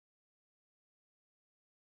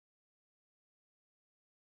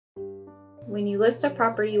When you list a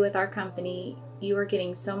property with our company, you are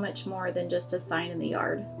getting so much more than just a sign in the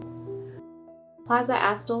yard.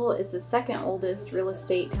 PlazaAstle is the second oldest real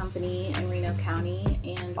estate company in Reno County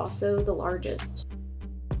and also the largest.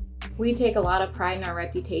 We take a lot of pride in our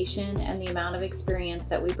reputation and the amount of experience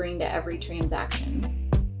that we bring to every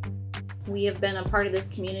transaction. We have been a part of this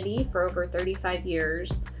community for over 35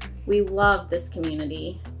 years. We love this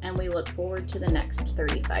community and we look forward to the next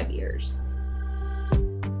 35 years.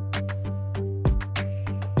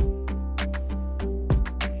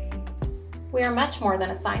 We are much more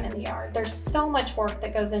than a sign in the yard. There's so much work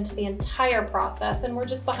that goes into the entire process, and we're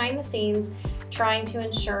just behind the scenes trying to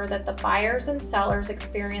ensure that the buyers and sellers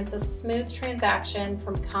experience a smooth transaction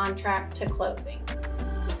from contract to closing.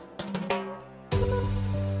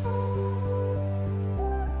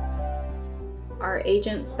 Our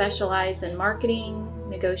agents specialize in marketing,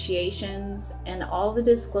 negotiations, and all the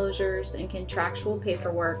disclosures and contractual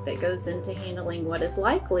paperwork that goes into handling what is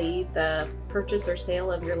likely the purchase or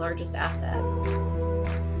sale of your largest asset.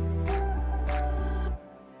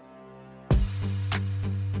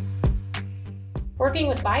 Working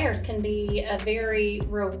with buyers can be a very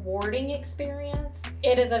rewarding experience.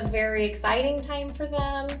 It is a very exciting time for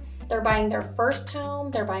them. They're buying their first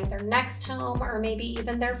home, they're buying their next home, or maybe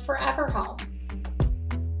even their forever home.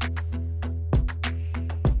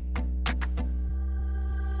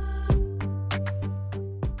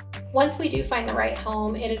 Once we do find the right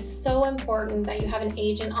home, it is so important that you have an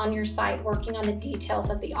agent on your side working on the details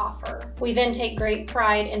of the offer. We then take great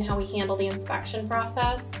pride in how we handle the inspection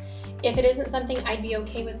process. If it isn't something I'd be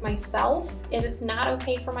okay with myself, it is not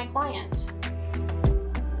okay for my client.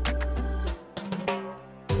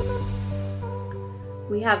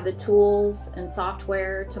 We have the tools and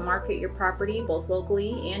software to market your property both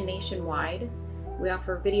locally and nationwide. We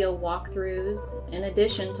offer video walkthroughs in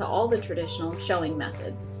addition to all the traditional showing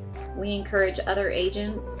methods. We encourage other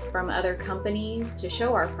agents from other companies to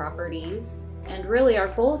show our properties. And really our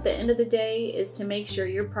goal at the end of the day is to make sure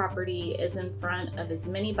your property is in front of as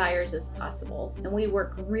many buyers as possible. And we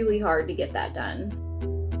work really hard to get that done.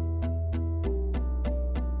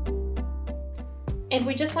 And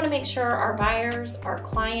we just want to make sure our buyers, our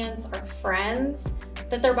clients, our friends,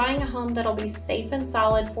 that they're buying a home that'll be safe and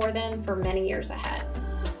solid for them for many years ahead.